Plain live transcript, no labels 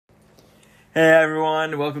Hey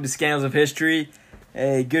everyone, welcome to Scandals of History.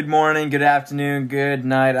 Hey, good morning, good afternoon, good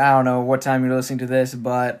night. I don't know what time you're listening to this,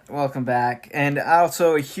 but welcome back. And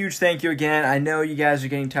also a huge thank you again. I know you guys are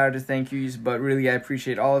getting tired of thank yous, but really I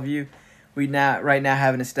appreciate all of you. We right now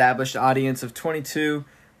have an established audience of 22.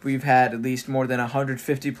 We've had at least more than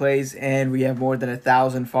 150 plays, and we have more than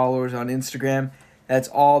 1,000 followers on Instagram. That's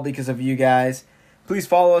all because of you guys. Please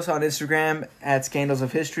follow us on Instagram at Scandals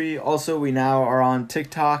of History. Also, we now are on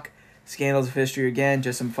TikTok. Scandals of History again,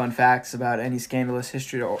 just some fun facts about any scandalous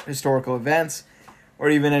historical events, or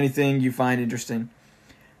even anything you find interesting.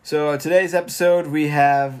 So today's episode, we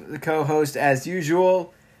have the co-host as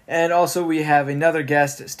usual, and also we have another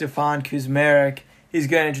guest, Stefan Kuzmarek. He's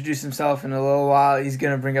going to introduce himself in a little while. He's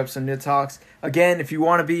going to bring up some new talks. Again, if you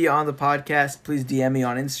want to be on the podcast, please DM me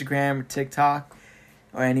on Instagram or TikTok,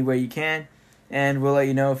 or anywhere you can. And we'll let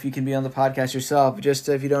you know if you can be on the podcast yourself. Just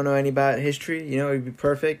if you don't know any about history, it'd be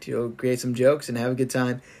perfect. You'll create some jokes and have a good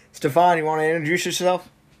time. Stefan, you want to introduce yourself?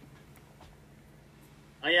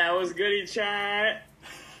 Oh yeah, what's goody, chat?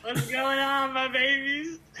 What's going on, my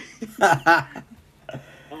babies? Yeah,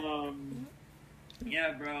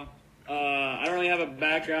 bro. I don't really have a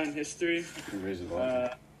background in history.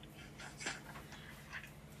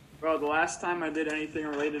 Bro, the last time I did anything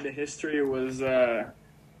related to history was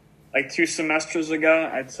like 2 semesters ago.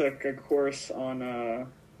 I took a course on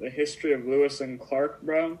the history of Lewis and Clark,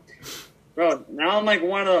 bro. Bro, now I'm like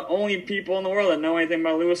one of the only people in the world that know anything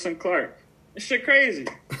about Lewis and Clark. This shit crazy.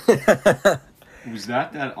 Was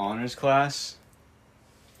that honors class?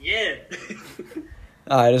 Yeah.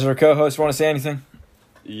 Alright, does our co-host want to say anything?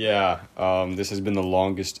 Yeah, this has been the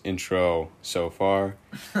longest intro so far.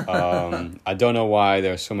 I don't know why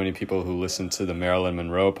there are so many people who listen to the Marilyn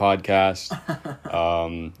Monroe podcast.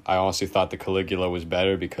 I honestly thought the Caligula was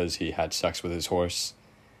better because he had sex with his horse.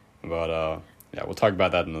 But, yeah, we'll talk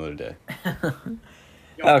about that another day. Yo,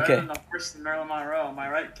 okay. Better than the first Marilyn Monroe. Am I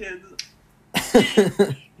right, kids?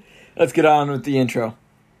 Let's get on with the intro.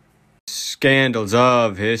 Scandals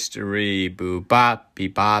of history. Boo bop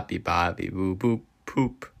beep bop beep bop beep boo boop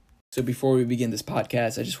poop. So before we begin this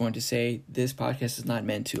podcast, I just wanted to say this podcast is not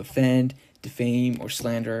meant to offend, defame, or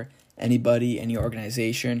slander anybody, any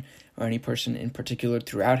organization, or any person in particular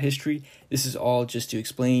throughout history. This is all just to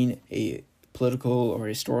explain a political or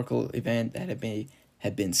historical event that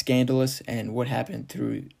had been scandalous and what happened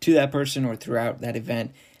to that person or throughout that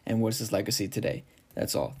event and what's his legacy today.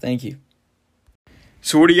 That's all. Thank you.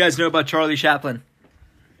 So what do you guys know about Charlie Chaplin?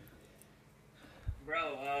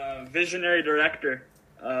 Bro, visionary director.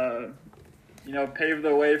 Paved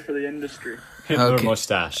the way for the industry. Hitler Okay.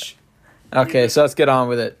 mustache. Okay, so let's get on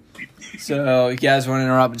with it. So you guys want to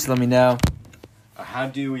interrupt, just let me know. How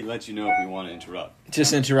do we let you know if we want to interrupt?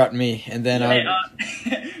 Just interrupt me, and then Hey,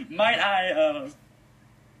 might I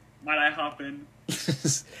hop in?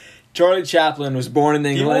 Charlie Chaplin was born in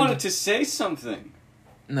You England. wanted to say something.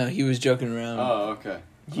 No, he was joking around. Oh, okay.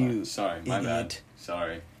 You sorry, my bad. idiot.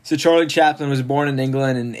 Sorry. So Charlie Chaplin was born in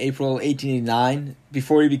England in April 1889,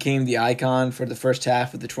 before he became the icon for the first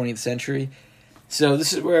half of the 20th century. So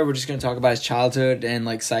this is where we're just going to talk about his childhood and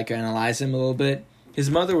psychoanalyze him a little bit. His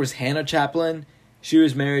mother was Hannah Chaplin. She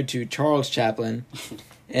was married to Charles Chaplin.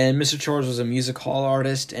 And Mr. Charles was a music hall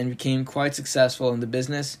artist and became quite successful in the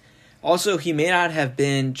business. Also, he may not have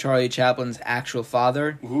been Charlie Chaplin's actual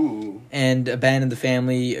father. Ooh. And abandoned the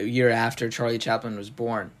family a year after Charlie Chaplin was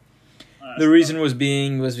born. The reason was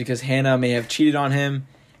because Hannah may have cheated on him,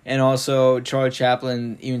 and also Charlie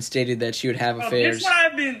Chaplin even stated that she would have affairs.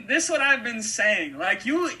 This is what I've been saying. Like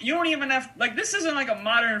you don't even have this isn't like a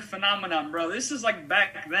modern phenomenon, bro. This is like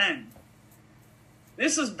back then.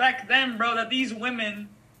 This is back then, bro. That these women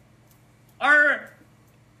are,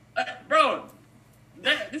 bro.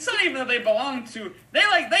 It's not even that they belong to. They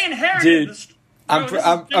inherited Dude, this.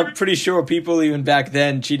 I'm pretty sure people even back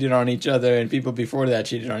then cheated on each other, and people before that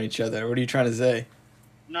cheated on each other. What are you trying to say?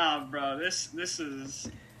 Nah, bro. This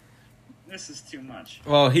is too much.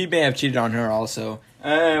 Well, he may have cheated on her also.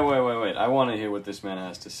 Hey, wait. I want to hear what this man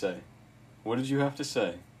has to say. What did you have to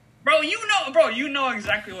say? Bro, you know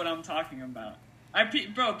exactly what I'm talking about.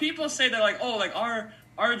 Bro, people say that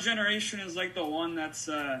our generation is like the one that's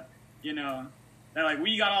that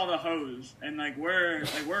we got all the hoes and we're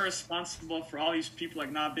responsible for all these people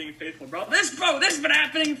not being faithful, bro. This has been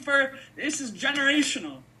happening this is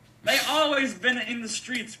generational. They always been in the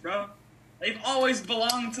streets, bro. They've always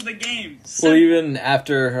belonged to the game. Well, even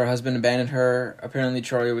after her husband abandoned her, apparently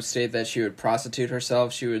Charlie would state that she would prostitute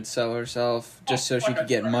herself. She would sell herself just so she could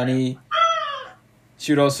get money.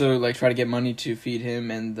 She would also try to get money to feed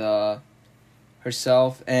him and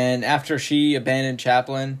herself. And after she abandoned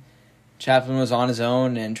Chaplin, Chaplin was on his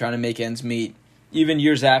own and trying to make ends meet. Even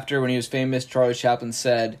years after, when he was famous, Charlie Chaplin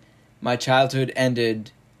said, "My childhood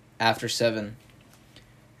ended after 7."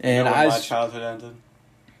 And you know when my childhood ended?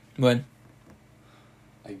 When?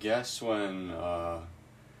 I guess when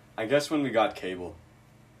we got cable.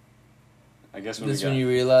 When you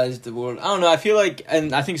realized the world. I don't know. I feel like,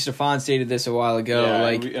 and I think Stefan stated this a while ago. Yeah,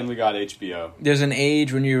 like, and we got HBO. There's an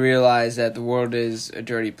age when you realize that the world is a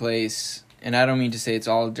dirty place, and I don't mean to say it's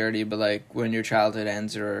all dirty, but like when your childhood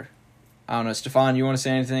ends, or I don't know. Stefan, you want to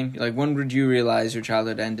say anything? Like, when would you realize your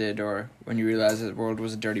childhood ended, or when you realized that the world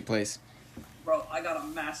was a dirty place? Bro, I got a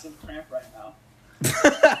massive cramp right now.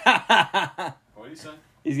 What do you say?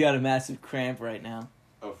 He's got a massive cramp right now.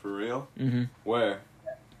 Oh, for real? Mm-hmm. Where?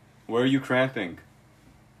 Where are you cramping?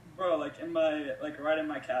 Bro, like in my, like right in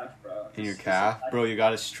my calf, bro. In your calf? Bro, you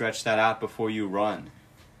gotta stretch that out before you run.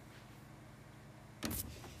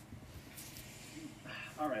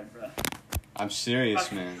 Alright, bro. I'm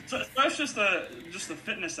serious, man. So that's just a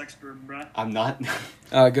fitness expert, bro. I'm not.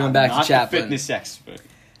 Going back to Chaplin. A fitness expert.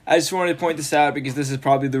 I just wanted to point this out because this is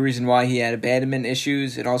probably the reason why he had abandonment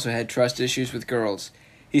issues and also had trust issues with girls.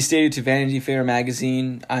 He stated to Vanity Fair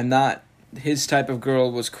magazine, his type of girl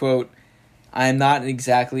was, quote, "I am not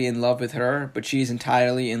exactly in love with her, but she's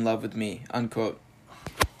entirely in love with me," unquote.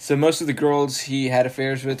 So most of the girls he had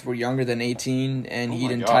affairs with were younger than 18, and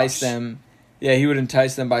he'd entice them. Yeah, he would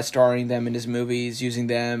entice them by starring them in his movies, using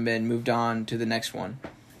them, and moved on to the next one.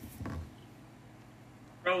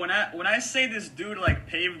 Bro, when I say this dude like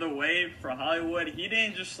paved the way for Hollywood, he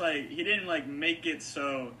didn't make it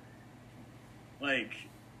so like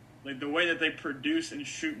the way that they produce and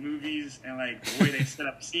shoot movies and like the way they set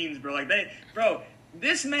up scenes, bro.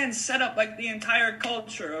 This man set up like the entire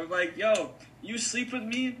culture of like, yo, you sleep with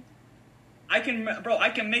me, I can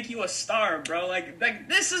make you a star, bro. Like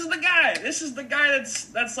this is the guy. This is the guy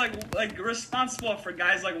that's like responsible for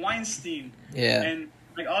guys like Weinstein. Yeah. And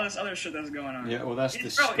like all this other shit that's going on. Yeah, well, that's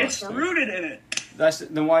disgusting. Bro, it's rooted in it.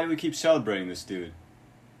 Then why do we keep celebrating this dude?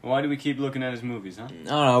 Why do we keep looking at his movies, huh? I don't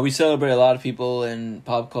know. We celebrate a lot of people in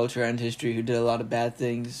pop culture and history who did a lot of bad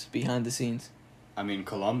things behind the scenes. I mean,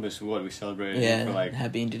 Columbus, we celebrated him for like...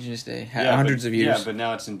 Happy Indigenous Day. Hundreds of years. Yeah, but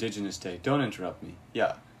now it's Indigenous Day. Don't interrupt me.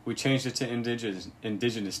 Yeah, we changed it to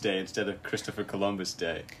Indigenous Day instead of Christopher Columbus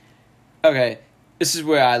Day. Okay, this is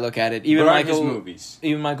where I look at it. Even his movies.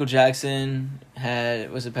 Even Michael Jackson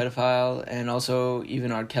was a pedophile, and also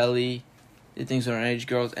even R. Kelly did things with underage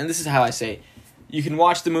girls. And this is how I say it. You can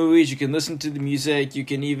watch the movies, you can listen to the music, you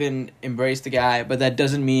can even embrace the guy, but that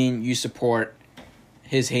doesn't mean you support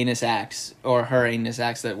his heinous acts or her heinous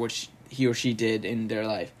acts that which he or she did in their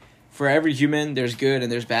life. For every human, there's good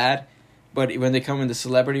and there's bad, but when they come in the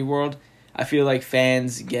celebrity world, I feel like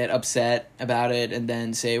fans get upset about it and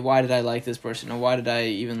then say, why did I like this person, or why did I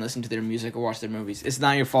even listen to their music or watch their movies? It's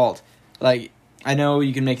not your fault. Like, I know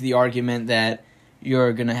you can make the argument that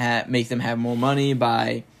you're going to make them have more money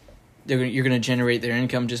by... You're going to generate their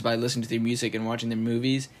income just by listening to their music and watching their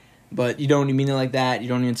movies, but you don't mean it like that. You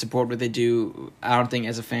don't even support what they do. I don't think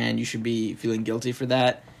as a fan you should be feeling guilty for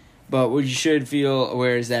that. But what you should feel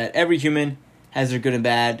aware is that every human has their good and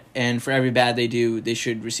bad, and for every bad they do, they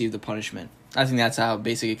should receive the punishment. I think that's how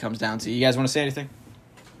basically it comes down to. You guys want to say anything?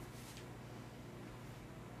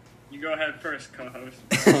 You go ahead first, co-host.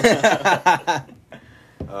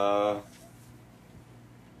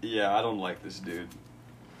 Yeah, I don't like this dude.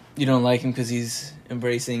 You don't like him because he's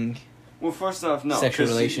embracing Well, first off, no. sexual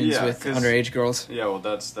relations with underage girls? Yeah, well,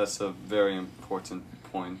 that's a very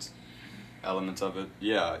important element of it.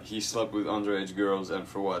 Yeah, he slept with underage girls, and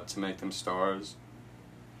for what? To make them stars?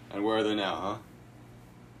 And where are they now, huh?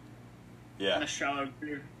 Yeah. In a shallow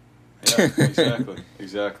grave. Yeah,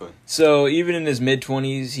 exactly. So even in his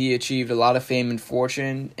mid-20s, he achieved a lot of fame and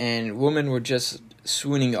fortune, and women were just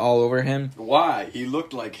swooning all over him. Why? He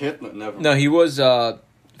looked like Hitler. Never. No, he was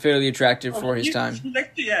fairly attractive for his time.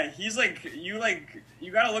 He's like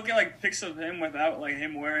you gotta look at like pics of him without like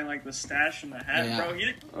him wearing like the stash and the hat, Yeah.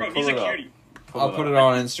 He's a cutie. I'll put it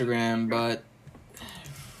on Instagram, but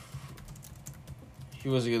he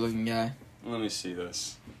was a good-looking guy. Let me see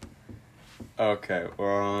this. Okay,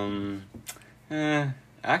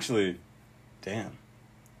 actually, damn.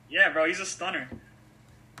 Yeah, bro, he's a stunner.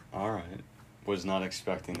 Alright. Was not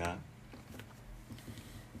expecting that.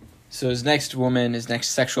 So his next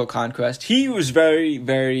sexual conquest, he was very,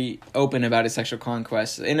 very open about his sexual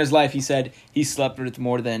conquest. In his life, he said he slept with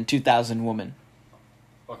more than 2,000 women.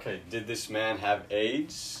 Okay, did this man have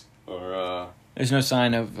AIDS? Or, There's no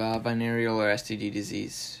sign of venereal or STD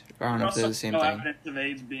disease I don't know if they're the same no thing. evidence of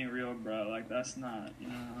AIDS being real, bro. Like, that's not, you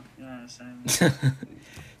know what I'm saying?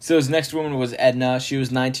 So his next woman was Edna. She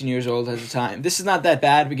was 19 years old at the time. This is not that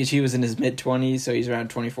bad because he was in his mid-20s, so he's around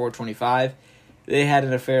 24, 25. They had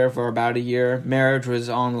an affair for about a year. Marriage was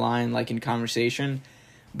online, like in conversation.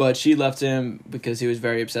 But she left him because he was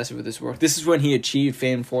very obsessive with his work. This is when he achieved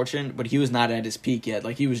fame and fortune, but he was not at his peak yet.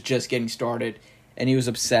 Like, he was just getting started, and he was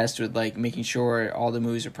obsessed with, like, making sure all the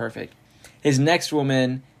movies are perfect. His next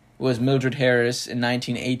woman was Mildred Harris in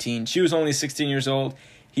 1918. She was only 16 years old.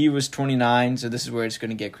 He was 29, so this is where it's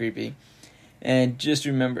going to get creepy. And just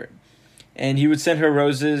remember, and he would send her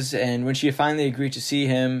roses, and when she finally agreed to see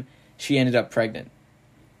him, she ended up pregnant.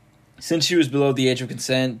 Since she was below the age of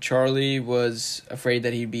consent, Charlie was afraid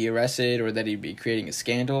that he'd be arrested or that he'd be creating a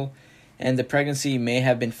scandal, and the pregnancy may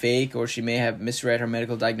have been fake or she may have misread her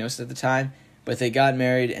medical diagnosis at the time, but they got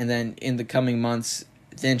married, and then in the coming months,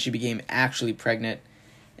 then she became actually pregnant.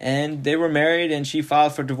 And they were married, and she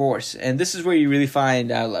filed for divorce. And this is where you really find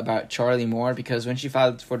out about Charlie more, because when she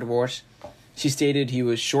filed for divorce, she stated he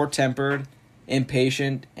was short-tempered,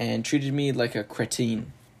 impatient, and treated me like a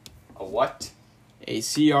cretin. A what? A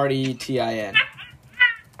cretin.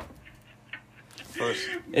 First.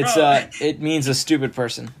 It's Bro. it means a stupid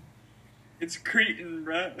person. It's Cretan,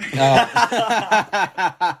 bro. Oh.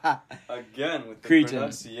 Again with the Cretin.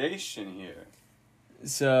 pronunciation here.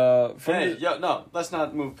 So from Hey, the, no, let's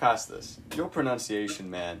not move past this. Your pronunciation,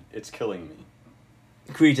 man, it's killing me.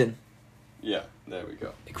 cretin. Yeah, there we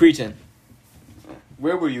go. Cretin.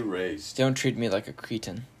 Where were you raised? Don't treat me like a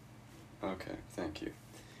cretin. Okay, thank you.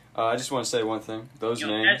 I just want to say one thing. Those Yo,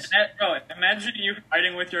 names. bro, imagine you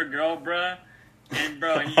fighting with your girl, bro, and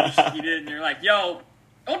you just cheated, and you're like, yo,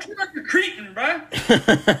 don't treat me like a Cretan, bro.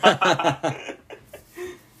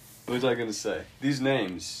 What was I going to say? These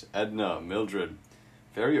names, Edna, Mildred,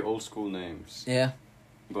 very old school names. Yeah.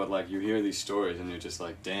 But, like, you hear these stories and you're just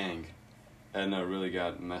like, dang, Edna really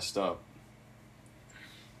got messed up.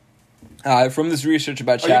 From this research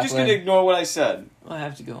about Are Chaplin. you just going to ignore what I said? I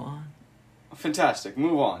have to go on. Fantastic.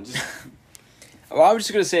 Move on. Just Well, I was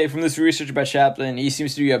just going to say, from this research about Chaplin, he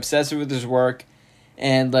seems to be obsessive with his work,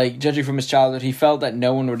 and, like, judging from his childhood, he felt that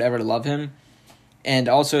no one would ever love him, and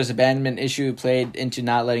also his abandonment issue played into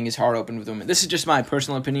not letting his heart open with women. This is just my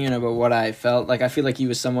personal opinion about what I felt. Like, I feel like he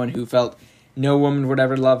was someone who felt no woman would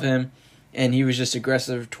ever love him, and he was just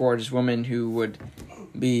aggressive towards women who would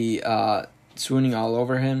be swooning all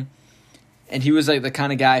over him. And he was, like, the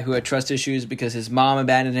kind of guy who had trust issues because his mom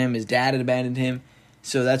abandoned him, his dad had abandoned him.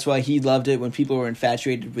 So that's why he loved it when people were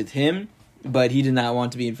infatuated with him, but he did not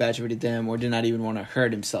want to be infatuated with them or did not even want to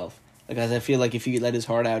hurt himself. Because I feel like if he let his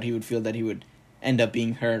heart out, he would feel that he would end up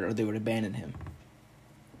being hurt or they would abandon him.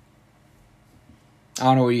 I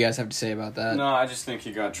don't know what you guys have to say about that. No, I just think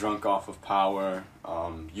he got drunk off of power,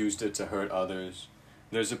 used it to hurt others.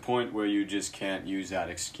 There's a point where you just can't use that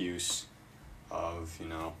excuse of,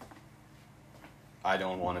 I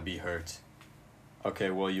don't want to be hurt.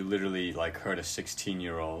 Okay, well, you literally, hurt a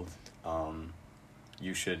 16-year-old.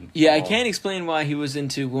 You should... Yeah, I can't explain why he was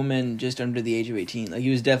into women just under the age of 18. Like,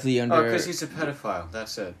 he was definitely under... Oh, because he's a pedophile.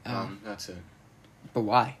 That's it. Oh. That's it. But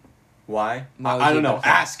why? Why? Why was I he don't a know. pedophile?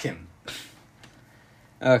 Ask him.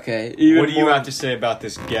 Okay. What do you have to say about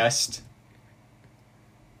this guest?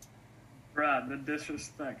 Bruh, the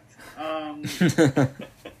disrespect.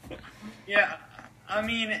 Yeah, I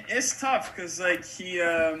mean, it's tough because, he,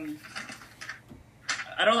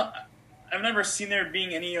 I've never seen there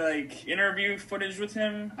being any, interview footage with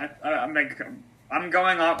him. I'm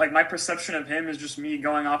going off, my perception of him is just me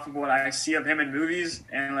going off of what I see of him in movies,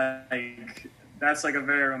 and, that's, a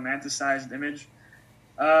very romanticized image.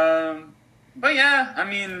 But, yeah, I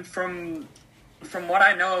mean, from what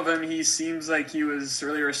I know of him, he seems like he was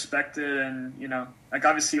really respected and,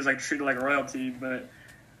 obviously he was, treated like royalty, but,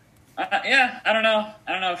 yeah, I don't know.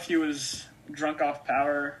 I don't know if he was drunk off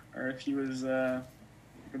power or if he was,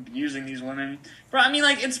 abusing these women. Bro, I mean,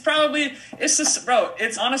 it's just, bro,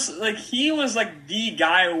 it's honestly, he was, the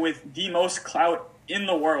guy with the most clout in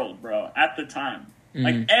the world, bro, at the time.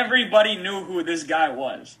 Mm-hmm. Everybody knew who this guy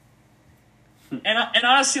was. And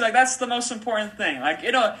honestly, that's the most important thing.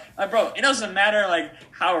 Bro, it doesn't matter,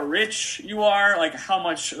 how rich you are, how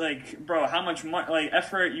much, how much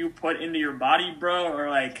effort you put into your body, bro,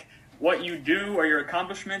 or, what you do or your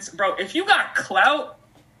accomplishments. Bro, if you got clout,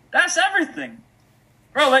 that's everything.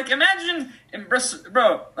 Bro, imagine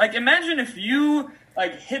if you,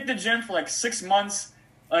 hit the gym for, 6 months,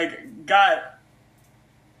 got,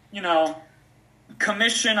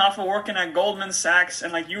 commission off of working at Goldman Sachs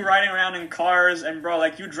and, you riding around in cars and, bro,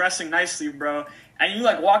 you dressing nicely, bro, and you,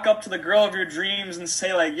 walk up to the girl of your dreams and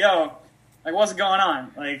say, yo, Like, what's going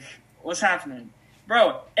on? Like, what's happening?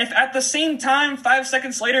 Bro, if at the same time, 5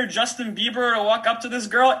 seconds later, Justin Bieber were to walk up to this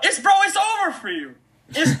girl, it's over for you.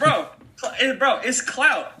 It's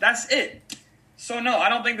clout. That's it. So, no, I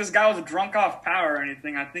don't think this guy was drunk off power or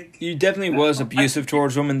anything. I think... He definitely was abusive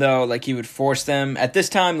towards women, though. Like, he would force them. At this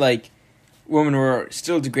time, like, women were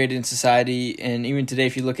still degraded in society, and even today,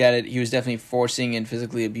 if you look at it, he was definitely forcing and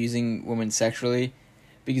physically abusing women sexually.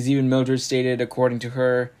 Because even Mildred stated, according to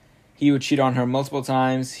her, he would cheat on her multiple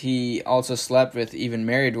times. He also slept with even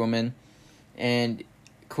married women and,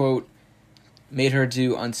 quote, made her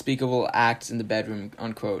do unspeakable acts in the bedroom,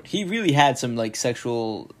 unquote. He really had some, like,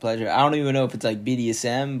 sexual pleasure. I don't even know if it's, like,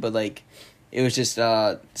 BDSM, but, like, it was just,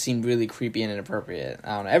 seemed really creepy and inappropriate.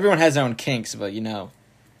 I don't know. Everyone has their own kinks, but, you know,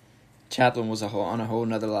 Chaplin was on a whole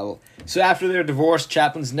nother level. So after their divorce,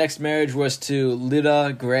 Chaplin's next marriage was to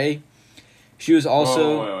Lita Gray. She was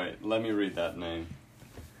also... Wait. Let me read that name.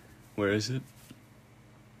 Where is it?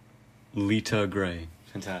 Lita Gray.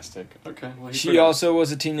 Fantastic. Okay. Well, she also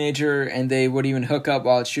was a teenager, and they would even hook up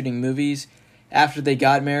while shooting movies. After they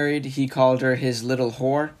got married, he called her his little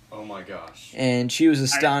whore. Oh my gosh. And she was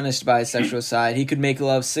astonished by his sexual side. He could make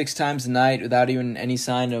love 6 times a night without even any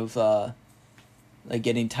sign of like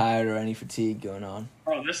getting tired or any fatigue going on.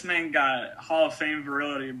 Bro, this man got Hall of Fame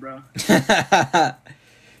virility, bro.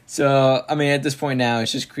 So, I mean, at this point now,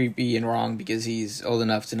 it's just creepy and wrong because he's old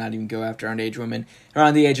enough to not even go after underage women.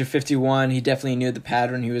 Around the age of 51, he definitely knew the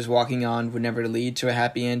pattern he was walking on would never lead to a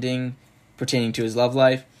happy ending pertaining to his love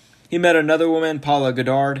life. He met another woman, Paula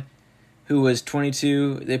Goddard, who was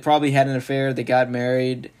 22. They probably had an affair. They got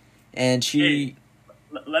married, and she...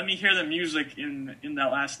 Hey, let me hear the music in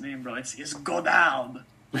that last name, bro. It's Goddard.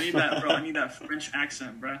 I need that, bro. I need that French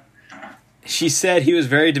accent, bro. She said he was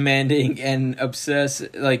very demanding and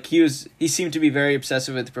obsessed. Like, he seemed to be very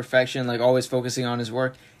obsessive with perfection, like always focusing on his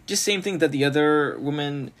work. Just same thing that the other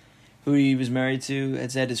woman who he was married to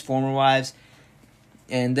had said, his former wives.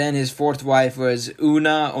 And then his 4th wife was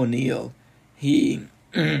Una O'Neill. He...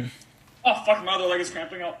 Oh, fuck, my other leg is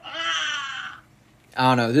cramping up. Ah!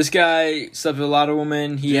 I don't know. This guy slept with a lot of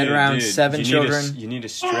women. He had around 7 children. You need to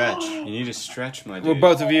stretch. You need to stretch, my dude. Well,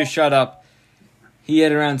 both of you, shut up. He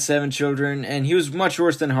had around 7 children, and he was much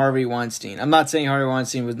worse than Harvey Weinstein. I'm not saying Harvey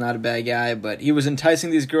Weinstein was not a bad guy, but he was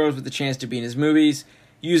enticing these girls with the chance to be in his movies,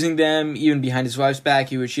 using them, even behind his wife's back.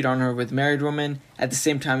 He would cheat on her with married women. At the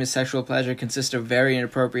same time, his sexual pleasure consisted of very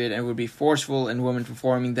inappropriate and would be forceful in women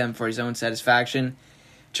performing them for his own satisfaction.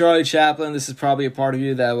 Charlie Chaplin, this is probably a part of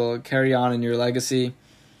you that will carry on in your legacy.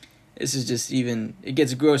 This is just even... It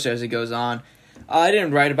gets grosser as it goes on. I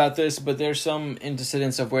didn't write about this, but there's some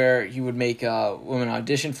incidents of where he would make women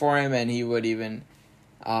audition for him, and he would even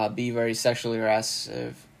be very sexually He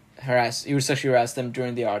would sexually harass them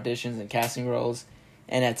during the auditions and casting roles,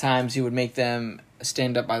 and at times he would make them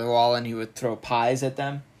stand up by the wall, and he would throw pies at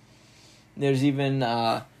them. There's even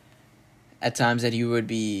at times that he would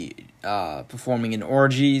be performing in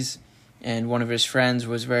orgies, and one of his friends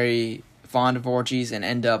was very fond of orgies and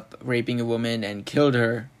end up raping a woman and killed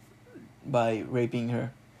her by raping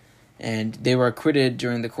her, and they were acquitted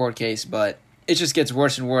during the court case. But it just gets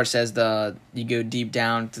worse and worse as you go deep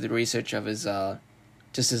down to the research of his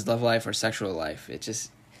his love life or sexual life. It's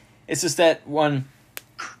just that one,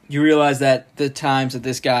 you realize that the times that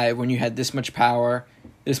this guy, when you had this much power,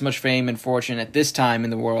 this much fame and fortune at this time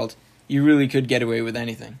in the world, you really could get away with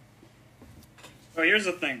anything. Well, here's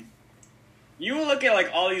the thing. You look at,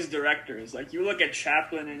 like, all these directors. Like, you look at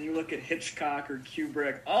Chaplin and you look at Hitchcock or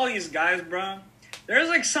Kubrick. All these guys, bro, there's,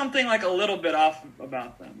 like, something, like, a little bit off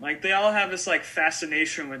about them. Like, they all have this, like,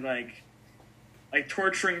 fascination with, like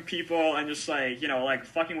torturing people and just, like, you know, like,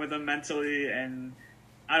 fucking with them mentally, and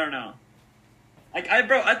I don't know. Like,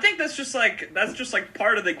 I think that's just, like,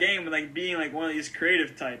 part of the game with, like, being, like, one of these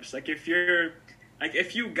creative types. Like, if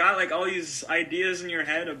you got, like, all these ideas in your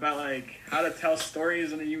head about, like, how to tell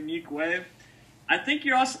stories in a unique way, I think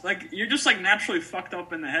you're also, like, you're just, like, naturally fucked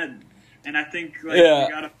up in the head. And I think, like,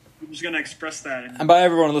 you're just gonna express that. And by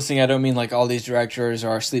everyone listening, I don't mean, like, all these directors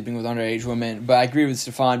are sleeping with underage women, but I agree with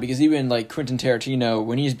Stefan, because even, like, Quentin Tarantino,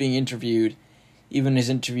 when he's being interviewed, even his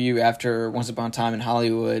interview after Once Upon a Time in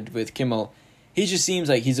Hollywood with Kimmel, he just seems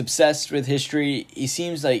like he's obsessed with history. He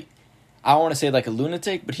seems like, I don't want to say like a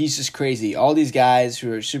lunatic, but he's just crazy. All these guys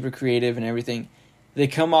who are super creative and everything, they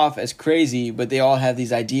come off as crazy, but they all have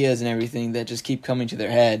these ideas and everything that just keep coming to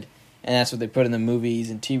their head, and that's what they put in the movies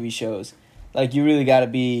and TV shows. Like, you really got to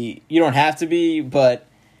be, you don't have to be, but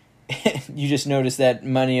you just notice that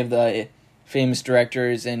many of the famous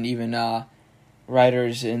directors and even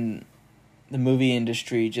writers in the movie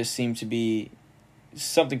industry just seem to be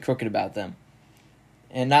something crooked about them.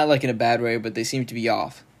 And not like in a bad way, but they seem to be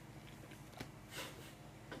off.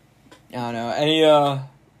 I don't know. Any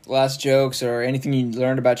last jokes or anything you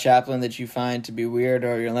learned about Chaplin that you find to be weird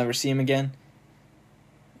or you'll never see him again?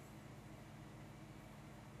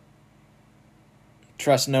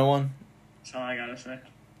 Trust no one? That's all I gotta say.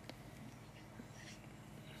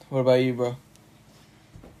 What about you, bro?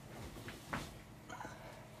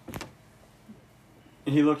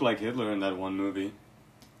 He looked like Hitler in that one movie.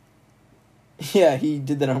 Yeah, he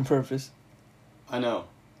did that on purpose. I know.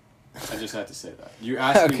 I just had to say that. You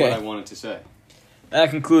asked me Okay. what I wanted to say. That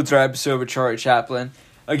concludes our episode with Charlie Chaplin.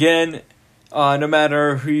 Again, no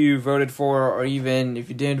matter who you voted for or even if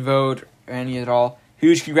you didn't vote or any at all,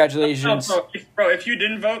 huge congratulations. Bro, if you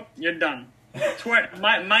didn't vote, you're done.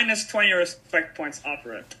 Minus 20 respect points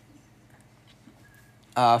operate.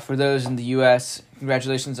 For those in the U.S.,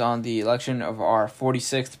 congratulations on the election of our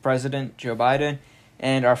 46th president, Joe Biden,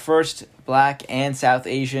 and our first Black and South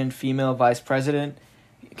Asian female vice president,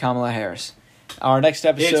 Kamala Harris. Our next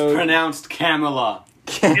episode... It's pronounced Kamala.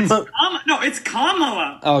 It's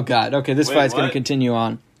Kamala. Oh, God. Okay, this fight's going to continue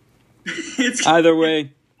on. Either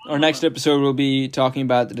way, our next episode will be talking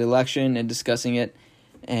about the election and discussing it.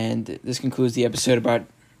 And this concludes the episode about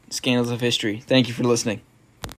Scandals of History. Thank you for listening.